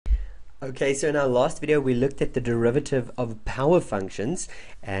Okay, so in our last video we looked at the derivative of power functions,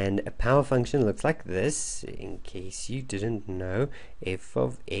 and a power function looks like this. In case you didn't know, f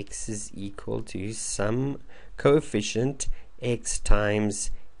of x is equal to some coefficient x times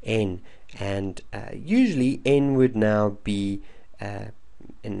n, and usually n would now be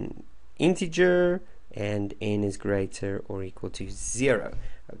an integer and n is greater or equal to 0.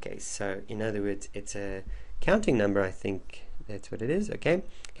 Okay, so in other words it's a counting number. I think that's what it is. Okay,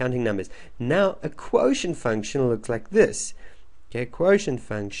 counting numbers. Now a quotient function looks like this. Okay, quotient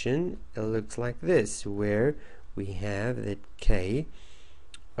function looks like this, where we have that k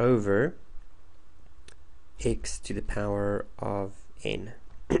over x to the power of n.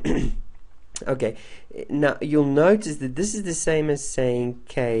 Okay, now you'll notice that this is the same as saying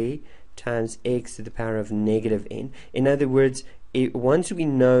k times x to the power of negative n. In other words, once we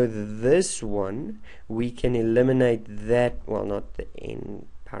know this one, we can eliminate that, well, not the n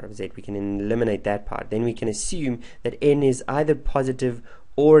power of z, we can eliminate that part. Then we can assume that n is either positive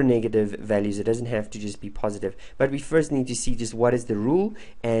or negative values. It doesn't have to just be positive. But we first need to see just what is the rule.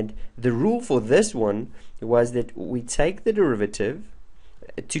 And the rule for this one was that we take the derivative.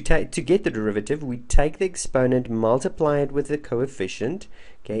 To get the derivative, we take the exponent, multiply it with the coefficient,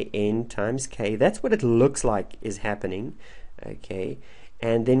 okay, n times k. That's what it looks like is happening. Okay,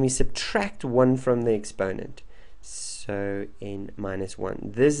 and then we subtract 1 from the exponent, so n minus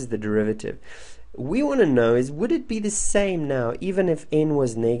 1. This is the derivative. We want to know is, would it be the same now even if n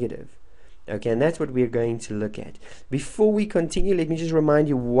was negative? Okay, and that's what we're going to look at. Before we continue, let me just remind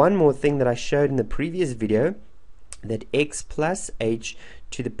you one more thing that I showed in the previous video, that x plus h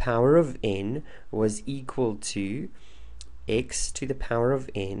to the power of n was equal to x to the power of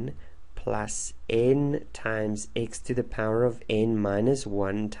n plus n times x to the power of n minus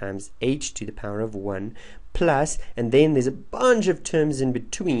 1 times h to the power of 1 plus, and then there's a bunch of terms in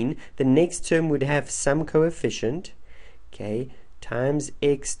between. The next term would have some coefficient, okay, times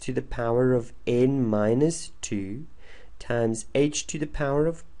x to the power of n minus 2 times h to the power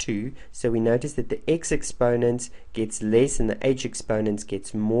of 2. So we notice that the x exponent gets less and the h exponent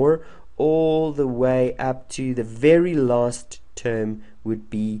gets more, all the way up to the very last term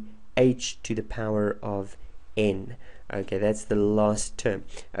would be h to the power of n. Okay, that's the last term.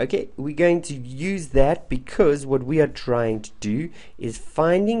 Okay, we're going to use that because what we are trying to do is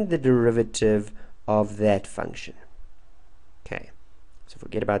finding the derivative of that function. Okay, so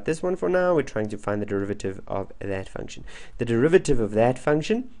forget about this one for now. We're trying to find the derivative of that function. The derivative of that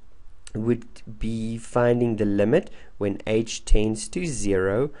function would be finding the limit when h tends to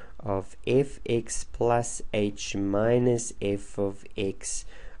 0 of fx plus h minus f of x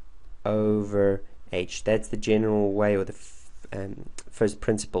over h. That's the general way, or the first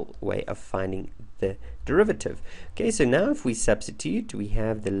principle way of finding the derivative. Okay, so now if we substitute, we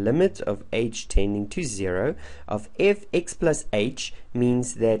have the limit of h tending to 0 of fx plus h,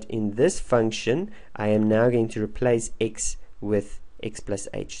 means that in this function I am now going to replace x with x plus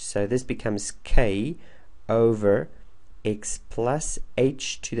h. So this becomes k over x plus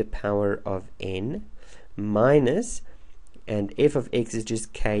h to the power of n minus, and f of x is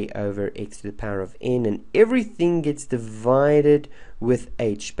just k over x to the power of n, and everything gets divided with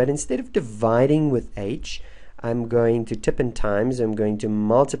h. But instead of dividing with h, I'm going to tip and times, I'm going to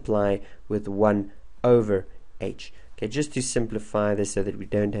multiply with 1 over h. Okay, just to simplify this so that we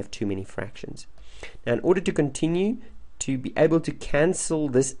don't have too many fractions. Now in order to continue to be able to cancel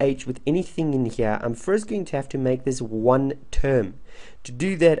this h with anything in here, I'm first going to have to make this one term. To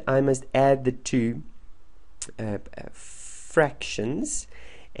do that, I must add the two fractions,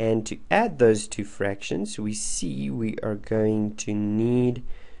 and to add those two fractions, we see we are going to need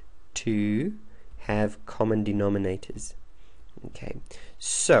to have common denominators. Okay,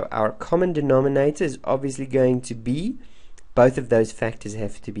 so our common denominator is obviously going to be, both of those factors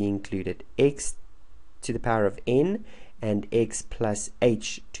have to be included, x to the power of n and x plus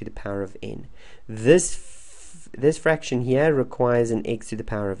h to the power of n. This fraction here requires an x to the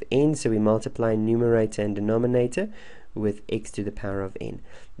power of n, so we multiply numerator and denominator with x to the power of n.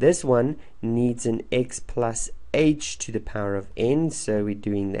 This one needs an x plus h to the power of n, so we're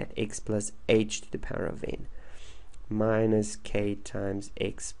doing that, x plus h to the power of n minus k times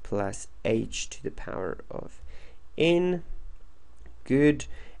x plus h to the power of n. Good.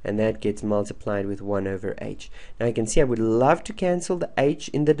 And that gets multiplied with 1 over h. Now you can see I would love to cancel the h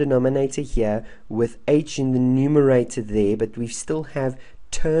in the denominator here with h in the numerator there, but we still have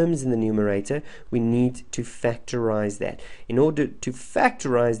terms in the numerator. We need to factorize that. In order to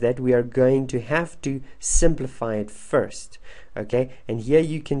factorize that, we are going to have to simplify it first. Okay, and here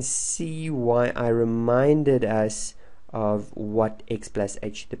you can see why I reminded us of what x plus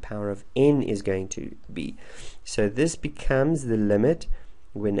h to the power of n is going to be. So this becomes the limit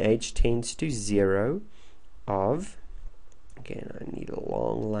when h tends to 0 of, again I need a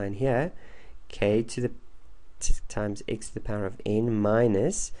long line here, k to the times x to the power of n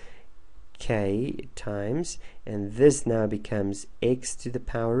minus k times, and this now becomes x to the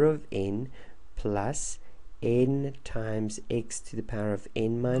power of n plus n times x to the power of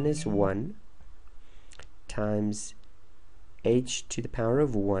n minus 1 times h to the power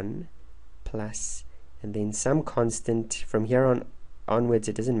of 1 plus, and then some constant. From here onwards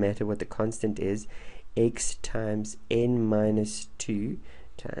it doesn't matter what the constant is, x times n minus 2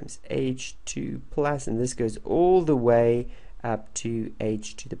 times h2 plus, and this goes all the way up to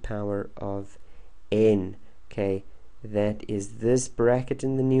h to the power of n. Okay, that is this bracket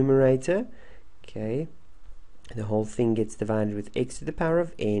in the numerator. Okay, the whole thing gets divided with x to the power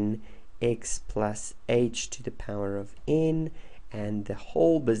of n, x plus h to the power of n, and the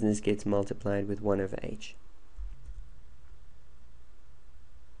whole business gets multiplied with 1 over h.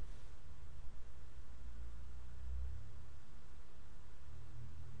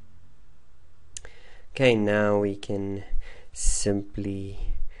 Okay, now we can simply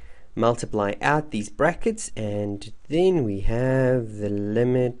multiply out these brackets, and then we have the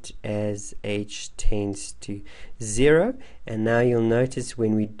limit as h tends to 0. And now you'll notice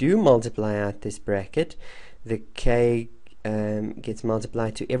when we do multiply out this bracket, the k gets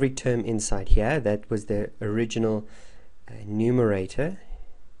multiplied to every term inside here. That was the original numerator.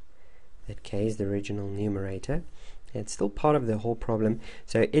 That k is the original numerator. It's still part of the whole problem.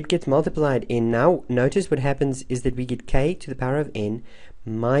 So it gets multiplied in. Now notice what happens is that we get k to the power of n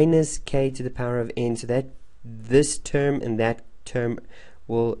minus k to the power of n, so that this term and that term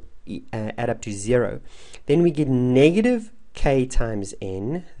will add up to 0. Then we get negative k times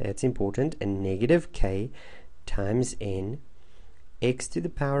n, that's important, and negative k times n, x to the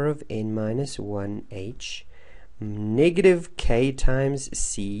power of n minus 1 h, negative k times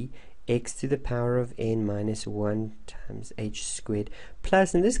c, x to the power of n minus 1 times h squared,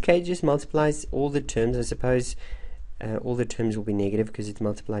 plus, and this k just multiplies all the terms. I suppose all the terms will be negative because it's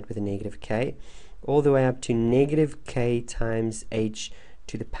multiplied with a negative k, all the way up to negative k times h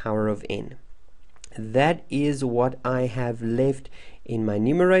to the power of n. That is what I have left in my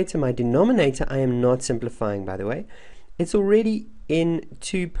numerator. My denominator I am not simplifying, by the way. It's already in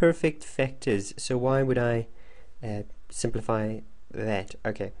two perfect factors, so why would I simplify that?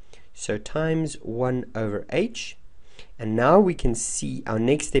 Okay, so times 1 over h, and now we can see our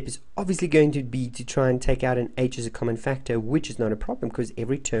next step is obviously going to be to try and take out an h as a common factor, which is not a problem because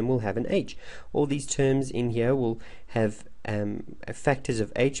every term will have an h. All these terms in here will have factors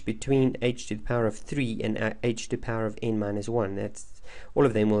of h between h to the power of 3 and h to the power of n minus 1. That's all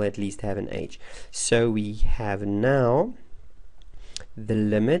of them will at least have an h. So we have now the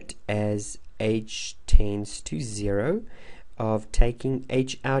limit as h tends to 0 of taking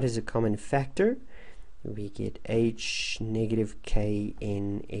h out as a common factor. We get h negative k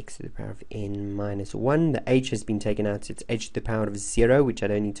n x to the power of n minus 1. The h has been taken out, so it's h to the power of 0, which I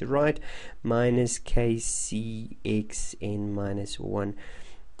don't need to write, minus k c x n minus 1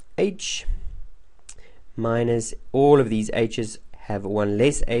 h, minus all of these h's have one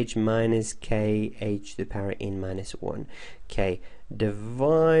less h, minus k h to the power n minus 1 k,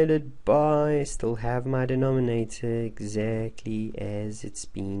 divided by, still have my denominator exactly as it's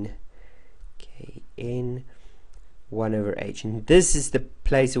been, kn 1 over h. And this is the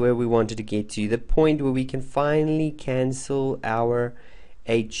place where we wanted to get to, the point where we can finally cancel our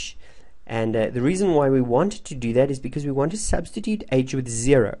h. And the reason why we wanted to do that is because we want to substitute h with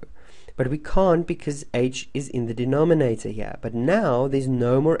 0, but we can't because h is in the denominator here. But now there's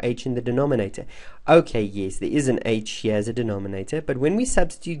no more h in the denominator. Okay, yes, there is an h here as a denominator, but when we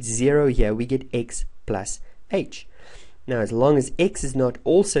substitute 0 here, we get x plus h. Now as long as x is not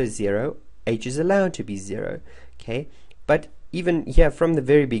also 0, h is allowed to be 0. Okay, but even here from the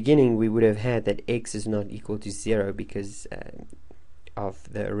very beginning we would have had that x is not equal to 0 because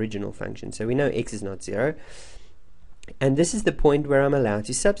of the original function. So we know x is not 0, and this is the point where I'm allowed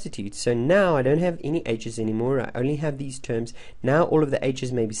to substitute. So now I don't have any h's anymore, I only have these terms. Now all of the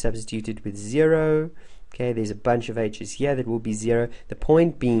h's may be substituted with 0. Okay, there's a bunch of h's here that will be 0. The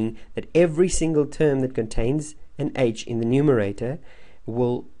point being that every single term that contains an h in the numerator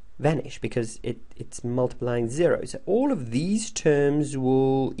will vanish because it's multiplying 0. So all of these terms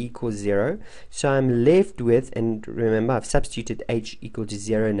will equal 0. So I'm left with, and remember I've substituted h equal to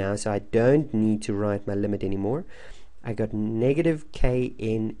 0 now, so I don't need to write my limit anymore. I got negative k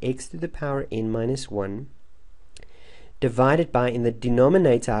n x to the power n minus 1 divided by, in the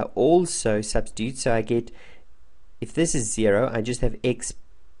denominator I also substitute, so I get if this is 0, I just have x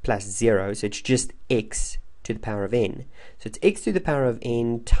plus 0, so it's just x to the power of n. So it's x to the power of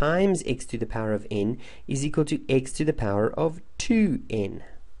n times x to the power of n is equal to x to the power of 2n.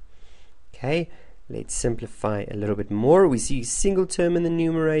 Okay, let's simplify a little bit more. We see single term in the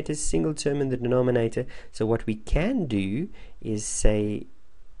numerator, single term in the denominator. So what we can do is say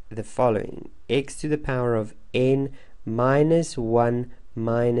the following: x to the power of n minus 1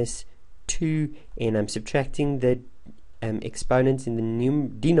 minus 2n. I'm subtracting the exponent in the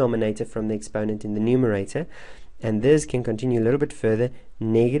denominator from the exponent in the numerator, and this can continue a little bit further.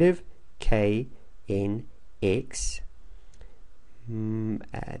 Negative k n x, then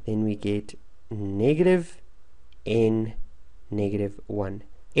we get negative n negative 1.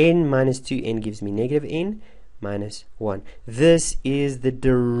 N minus 2n gives me negative n minus 1. This is the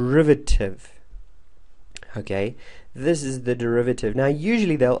derivative. Okay, this is the derivative. Now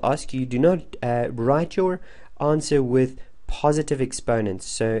usually they'll ask you, do not write your answer with positive exponents.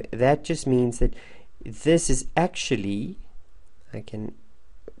 So that just means that this is actually, I can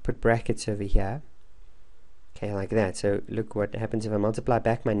put brackets over here, okay, like that. So look what happens if I multiply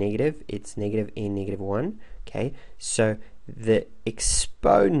back my negative. It's negative n negative 1. Okay, so the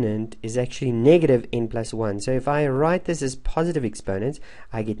exponent is actually negative n plus 1. So if I write this as positive exponents,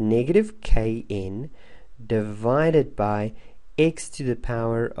 I get negative kn divided by x to the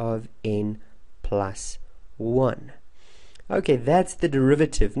power of n plus 1. Okay, that's the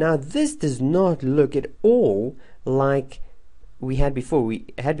derivative. Now this does not look at all like we had before.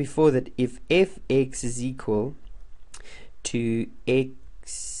 We had before that if fx is equal to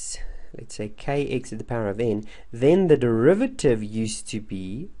x, let's say kx to the power of n, then the derivative used to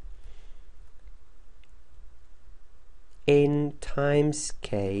be n times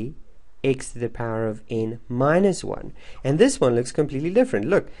k x to the power of n minus 1. And this one looks completely different.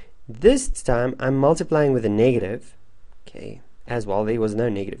 Look, this time I'm multiplying with a negative, okay, as well. There was no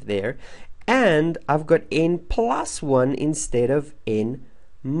negative there, and I've got n plus 1 instead of n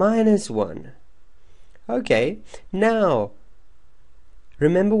minus 1. Okay, now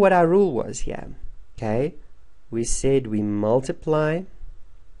remember what our rule was here. Okay, we said we multiply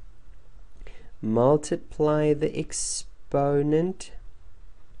the exponent,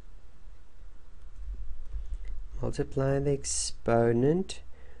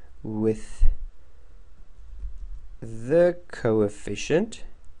 with the coefficient.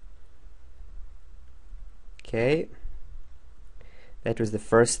 Okay, that was the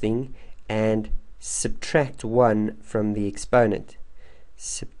first thing, and subtract 1 from the exponent.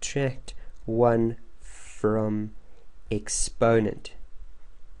 Subtract 1 from exponent.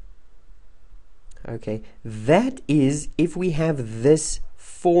 Okay, that is if we have this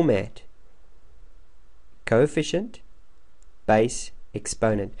format: coefficient, base,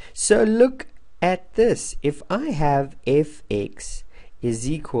 exponent. So look at this. If I have fx is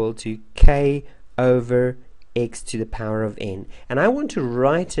equal to k over x to the power of n, and I want to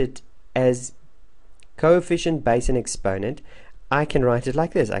write it as coefficient, base, and exponent, I can write it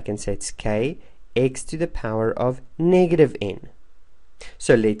like this. I can say it's k x to the power of negative n.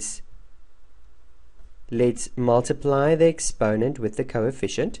 So let's multiply the exponent with the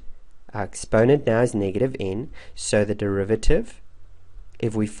coefficient. Our exponent now is negative n, so the derivative,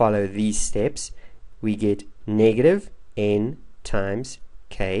 if we follow these steps, we get negative n times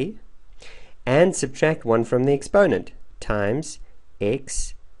k, and subtract 1 from the exponent, times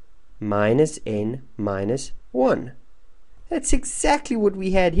x minus n minus 1. That's exactly what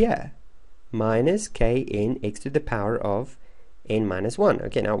we had here. Minus kn x to the power of n minus 1.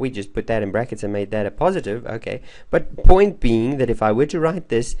 Okay, now we just put that in brackets and made that a positive. Okay, but point being that if I were to write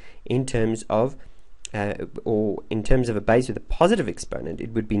this in terms of or in terms of a base with a positive exponent,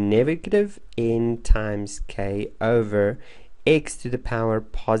 it would be negative n times k over x to the power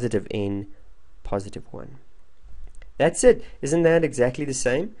positive n positive 1. That's it. Isn't that exactly the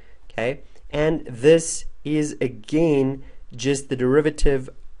same? Okay, and this is again just the derivative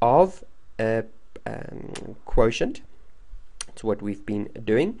of a quotient. It's what we've been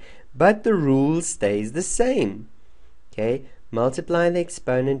doing, but the rule stays the same. Okay, multiply the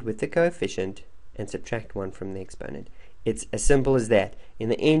exponent with the coefficient and subtract 1 from the exponent. It's as simple as that. In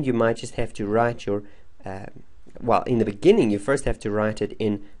the end, you might just have to write your well, in the beginning you first have to write it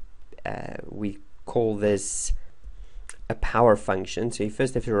in we call this a power function. So you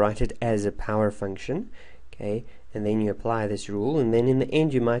first have to write it as a power function, okay, and then you apply this rule, and then in the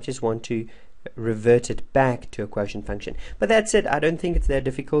end you might just want to revert it back to a quotient function. But that's it. I don't think it's that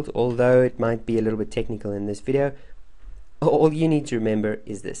difficult, although it might be a little bit technical in this video. All you need to remember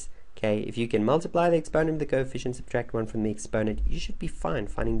is this. Okay, if you can multiply the exponent with the coefficient, subtract 1 from the exponent, you should be fine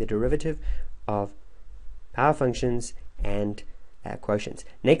finding the derivative of power functions and quotients.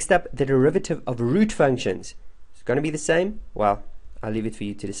 Next up, the derivative of root functions. It's going to be the same? Well, I'll leave it for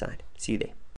you to decide. See you there.